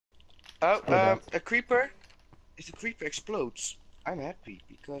Oh, a creeper. If the creeper explodes, I'm happy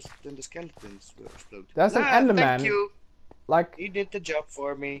because then the skeletons will explode. There's an Thank Enderman. you. Like, He did the job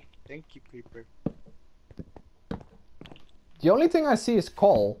for me. Thank you, creeper. the only thing I see is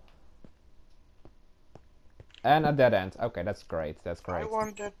coal. And a dead end. Okay, that's great. That's great. I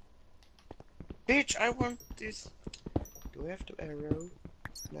want that. Bitch, I want this. Do I have to arrow?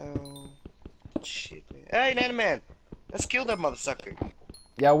 No. Shit, man. Hey, Enderman! Let's kill that motherfucker.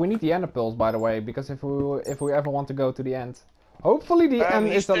 Yeah, we need the ender pearls, by the way, because if we ever want to go to the end, hopefully the end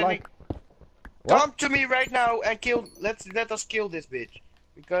is the like. What? Come to me right now and kill. Let us kill this bitch,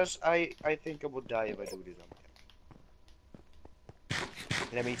 because I think I will die if I do this.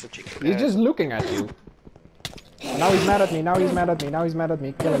 Let me eat some chicken. He's just looking at you. Now he's mad at me. Now he's mad at me. Now he's mad at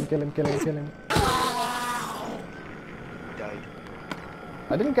me. Kill him! Kill him! Kill him! Kill him! Died.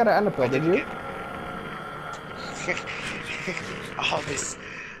 I didn't get an ender pearl, did you?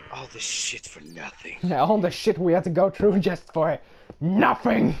 all this shit for nothing. Yeah, all the shit we had to go through just for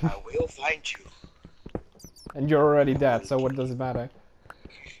nothing. I will find you. And you're already dead, so what does it matter?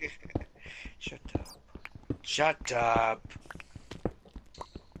 Shut up. Shut up.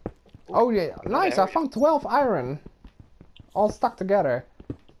 Oh yeah, nice, I found 12 iron. All stuck together.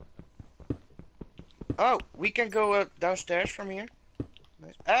 Oh, we can go downstairs from here.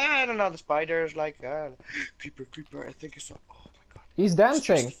 Nice. I don't know, the spiders like creeper, I think it's. Oh my god. He's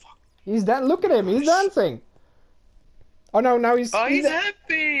dancing. He's look at him, he's dancing. Oh no, now he's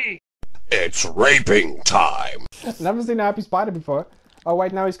happy. It's raping time. Never seen a happy spider before. Oh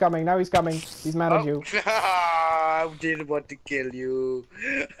wait, now he's coming, now he's coming. He's mad at you. I didn't want to kill you.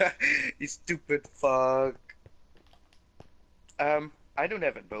 You stupid fuck. I don't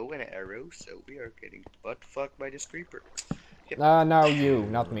have a bow and an arrow, so we are getting butt fucked by this creeper. Yep. No, you,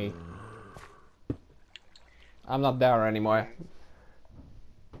 not me. I'm not there anymore.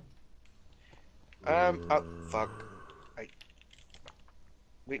 Oh fuck.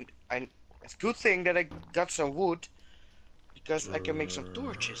 It's a good thing that I got some wood, because I can make some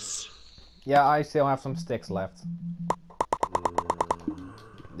torches. Yeah, I still have some sticks left.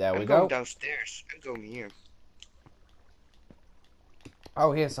 There we go. I'm going downstairs. I'm going here.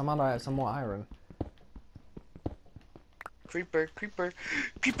 Oh, here's some more iron. Creeper.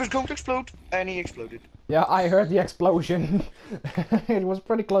 Creeper's going to explode, and he exploded. Yeah, I heard the explosion. It was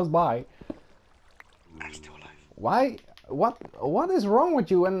pretty close by. I'm still alive. Why? What is wrong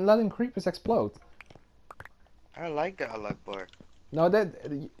with you and letting creepers explode? I like the Allah bar. No,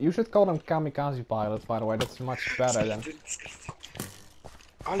 you should call them kamikaze pilots, by the way. That's much better than.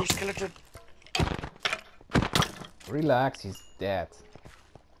 Oh, you skeleton. Relax, he's dead.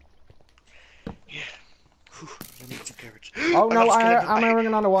 Yeah. Whew, let me eat some carrots. Oh no, I'm having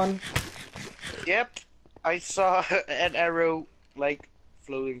another one. Yep. I saw an arrow like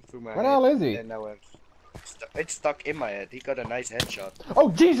floating through my head. Where the hell is he? And now it's stuck in my head. He got a nice headshot.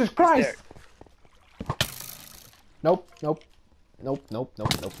 Oh Jesus Christ! Nope.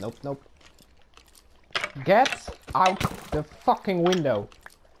 Get out the fucking window.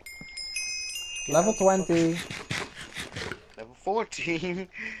 Level 20. Level 14.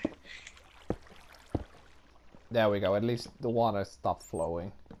 There we go, at least the water stopped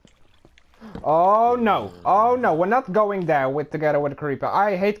flowing. Oh no, we're not going there together with the creeper.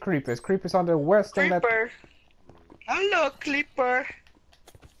 I hate creepers. Creepers are the worst thing that... Creeper! Hello, creeper!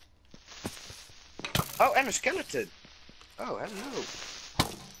 Oh, and a skeleton! Oh, hello.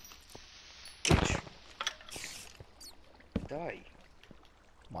 Bitch. Die.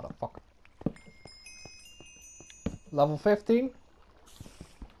 Motherfucker. Level 15?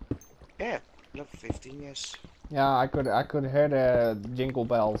 Yeah, level 15, yes. Yeah, I could hear the jingle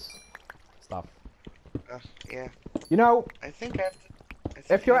bells stuff. Yeah. You know, I think I have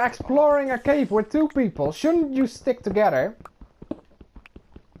to, if you're exploring a cave with two people, shouldn't you stick together?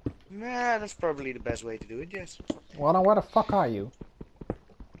 Nah, that's probably the best way to do it, yes. Well, then where the fuck are you?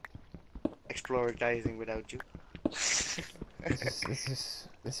 Exploring without you.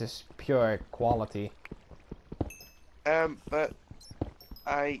 This is pure quality. But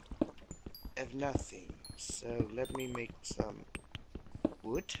I have nothing, so let me make some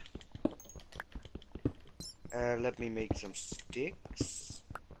wood. Let me make some sticks.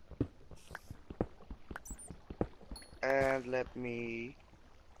 And let me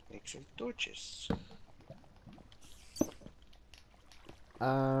make some torches.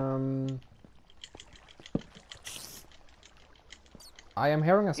 I am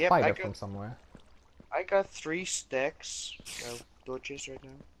hearing a spider from somewhere. I got 3 stacks of torches right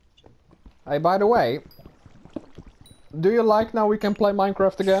now. So. Hey, by the way, do you like now we can play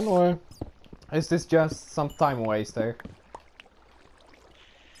Minecraft again, or is this just some time waster?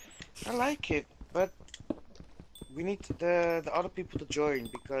 I like it, but we need the other people to join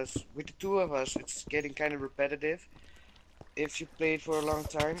because with the two of us, it's getting kind of repetitive if you play it for a long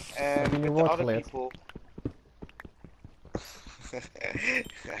time, But and can you with the other wortelen it? people. I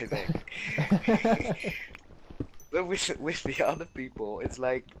think. But with the other people, it's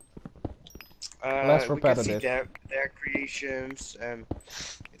like Less we can see repetitive. their creations, and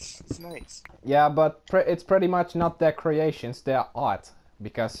it's nice. Yeah, but it's pretty much not their creations, their art.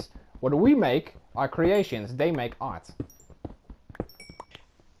 Because what we make are creations, they make art.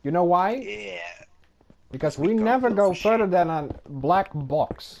 You know why? Yeah. Because We we can't never build go for further shit. than a black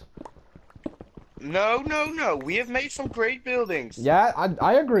box. No. We have made some great buildings. Yeah,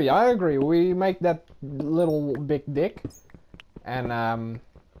 I agree. We make that little big dick. And And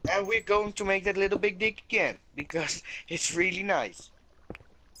we're going to make that little big dick again because it's really nice.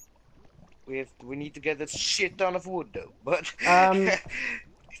 We need to get that shit ton of wood though, but it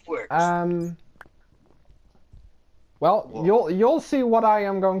works. well, Whoa. you'll see what I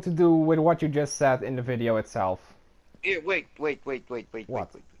am going to do with what you just said in the video itself. Here, wait, What?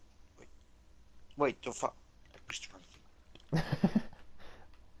 wait, the fuck. I pushed the wrong thing.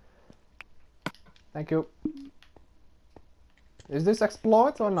 Thank you. Is this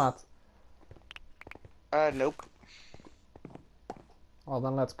explored or not? Nope. Well,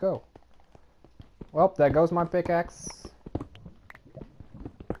 then let's go. Well, there goes my pickaxe.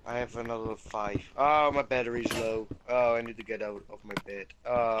 I have another 5. Oh, my battery's low. Oh, I need to get out of my bed.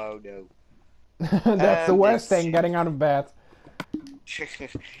 Oh, no. That's the worst this thing, getting out of bed.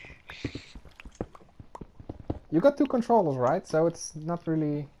 shit. You got 2 controllers, right? So it's not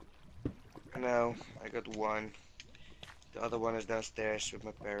really... No, I got 1. The other one is downstairs with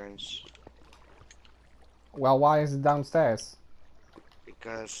my parents. Well, why is it downstairs?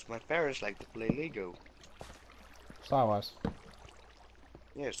 Because my parents like to play Lego. Star Wars.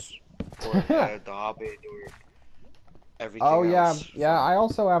 Yes. Or the Hobbit or everything Oh else. yeah, I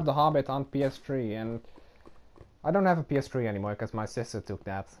also have the Hobbit on PS3, and I don't have a PS3 anymore because my sister took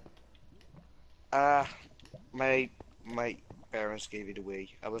that. My parents gave it away.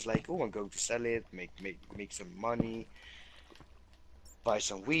 I was like, oh, I'm going to sell it, make some money, buy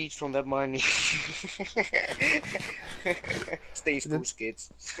some weed from that money. Stay in school,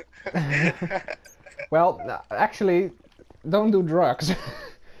 kids. Well, actually, don't do drugs.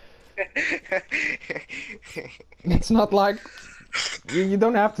 It's not like you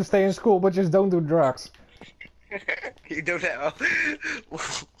don't have to stay in school, but just don't do drugs. You don't have.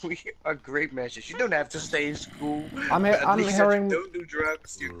 We are great message. You don't have to stay in school. I'm At least that hearing. you don't do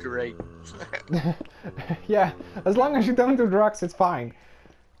drugs. You're great. Yeah, as long as you don't do drugs, it's fine.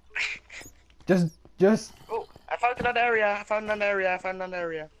 Just. Oh, I found another area. I found another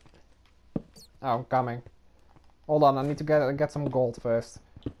area. Oh, I'm coming. Hold on, I need to get some gold first.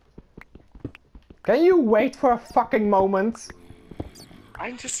 Can you wait for a fucking moment?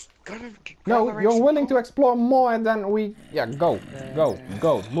 I'm just gonna. No, you're willing to explore more than we... Yeah, go,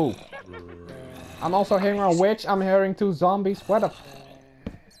 move. I'm also hearing a witch, I'm hearing 2 zombies. What the...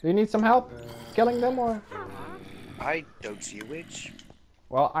 Do you need some help killing them or... I don't see a witch.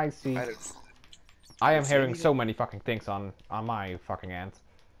 Well, I see. I am see hearing anything. so many fucking things on my fucking end.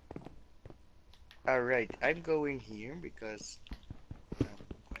 Alright, I'm going here because... why not?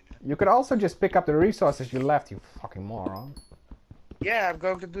 You could also just pick up the resources you left, you fucking moron. Yeah, I'm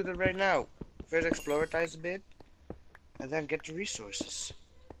going to do that right now. First exploratize a bit, and then get the resources.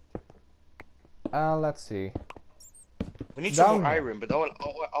 Let's see. We need some Down more here. iron, but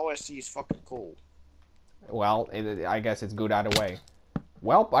all I see is fucking coal. Well, I guess it's good either way.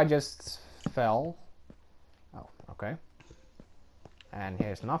 Welp, I just fell. Oh, okay. And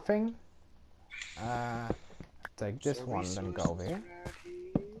here's nothing. Take this one, then go over here.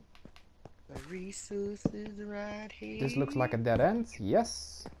 The resources right here. This looks like a dead end.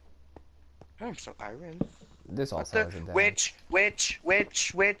 Yes. Oh, some iron. This also is a dead end. Witch. Witch. Run.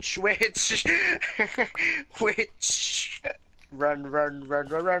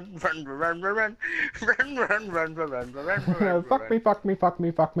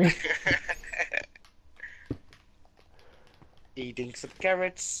 Fuck me. Eating some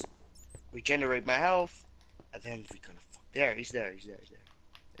carrots. Regenerate my health. And then we're gonna fuck. There, he's there.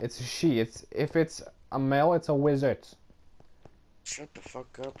 It's a she. If it's a male, it's a wizard. Shut the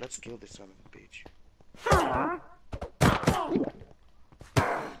fuck up. Let's kill this son of a bitch.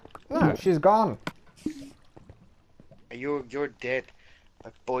 No, she's gone. You're dead.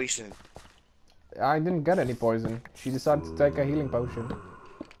 By poison. I didn't get any poison. She decided to take a healing potion.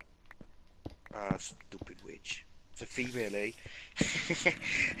 Ah, stupid witch. It's a female, eh?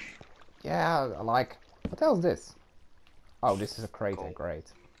 Yeah, like... What the hell is this? Oh, this is a crate. Cool.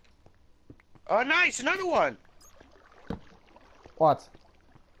 Great. Oh, nice, another one. What?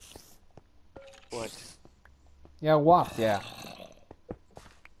 What? Yeah, what? Yeah.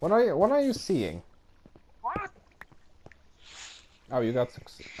 What are you seeing? What? Oh, you got...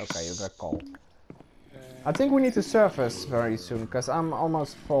 Okay, you got cold. I think we need to surface very soon, because I'm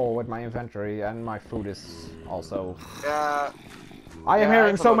almost full with my inventory, and my food is also... I am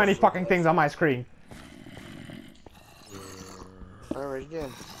hearing so many fucking things on my screen. Alright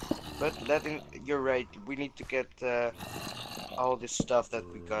then. But you're right, we need to get all this stuff that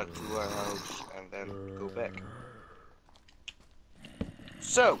we got to our house and then go back.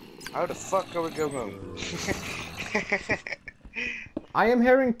 So, how the fuck are we going home? I am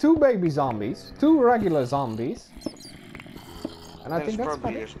hearing 2 baby zombies, 2 regular zombies. And I think that's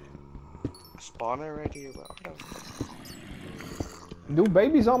probably about it. a spawner right here. Well, no. Do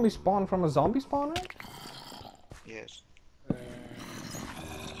baby zombies spawn from a zombie spawner? Yes.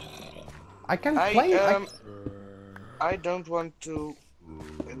 I can play... I don't want to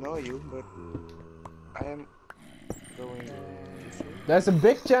annoy you, but I am going this way. There's a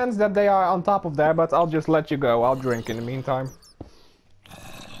big chance that they are on top of there, but I'll just let you go. I'll drink in the meantime.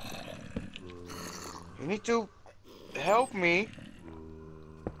 You need to help me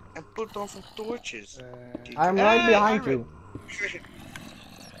and put on some torches. I'm right behind you.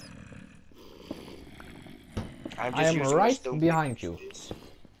 I am right behind you.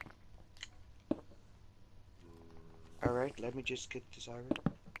 Alright, let me just get this iron.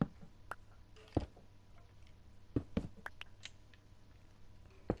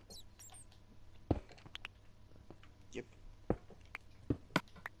 Yep.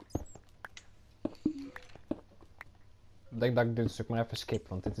 Ik denk dat ik dit stuk maar even skip,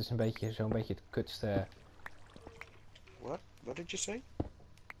 want dit is een beetje zo'n beetje het kutste. What? What did you say?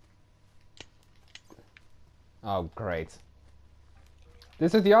 Oh, great.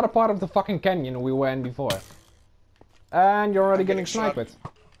 This is the other part of the fucking canyon we were in before. And you're already getting sniped.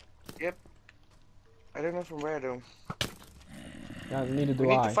 Yep. I don't know from where though. Yeah, neither do we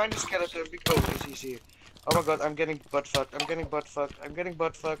need I. to find the skeleton because he's here. Oh my god, I'm getting butt fucked. I'm getting butt fucked. I'm getting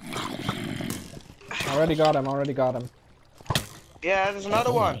butt fucked. Already got him, already got him. Yeah, there's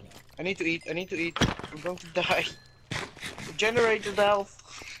another one. I need to eat, I need to eat. I'm going to die. Generator health.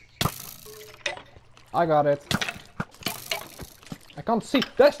 I got it. I can't see.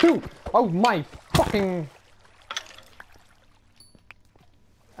 There's 2! Oh my fucking...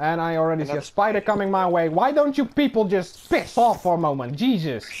 And I already see a spider coming my way. Why don't you people just piss off for a moment?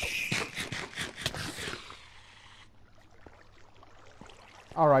 Jesus.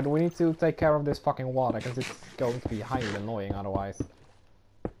 Alright, we need to take care of this fucking water, because it's going to be highly annoying otherwise.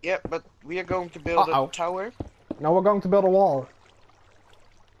 Yeah, but we are going to build a tower. No, we're going to build a wall.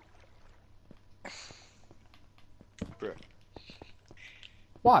 Bruh.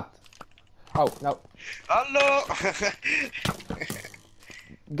 What? Oh, no. Hello!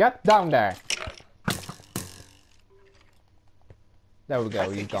 Get down there. There we go,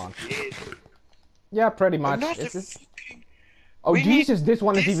 you're gone. Yeah, pretty much. Oh Jesus, this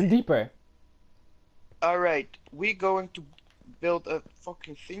one is even deeper. Alright, we're going to build a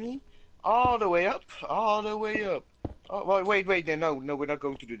fucking thingy all the way up, all the way up. Oh, wait, no, we're not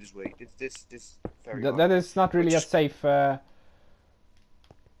going to do this way. This very hard. That is not really a safe... I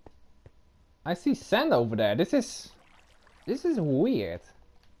see sand over there. This is weird.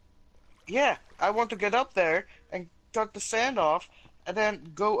 Yeah, I want to get up there and cut the sand off and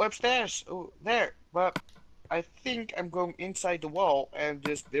then go upstairs. Oh, there. But I think I'm going inside the wall and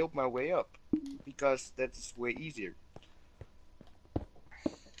just build my way up. Because that's way easier.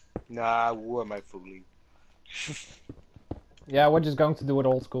 Nah, who am I fooling? Yeah, we're just going to do it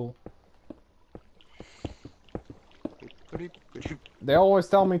old school. They always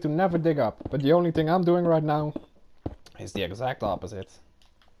tell me to never dig up, but the only thing I'm doing right now is the exact opposite.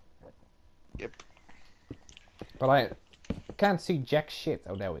 Yep. But I can't see jack shit.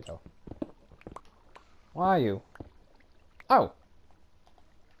 Oh, there we go. Where are you? Oh!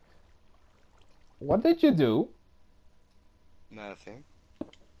 What did you do? Nothing.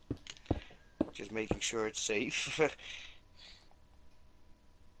 Just making sure it's safe.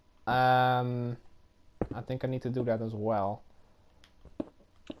 I think I need to do that as well.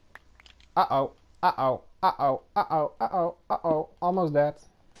 Uh-oh, uh-oh, uh-oh, uh-oh, uh-oh, uh-oh, almost dead.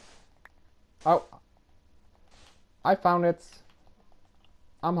 Oh. I found it.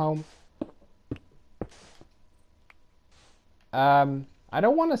 I'm home. I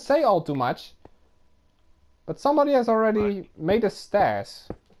don't want to say all too much, but somebody has already made us stairs.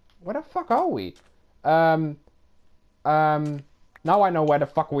 Where the fuck are we? Now I know where the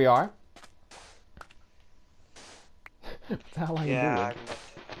fuck we are. What the hell are you doing?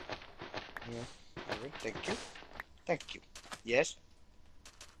 Thank you. Thank you. Yes.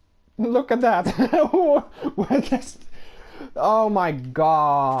 Look at that. What is... Oh my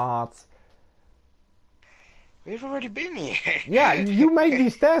god. We've already been here. Yeah, you made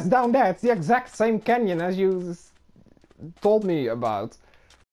these stairs down there. It's the exact same canyon as you told me about.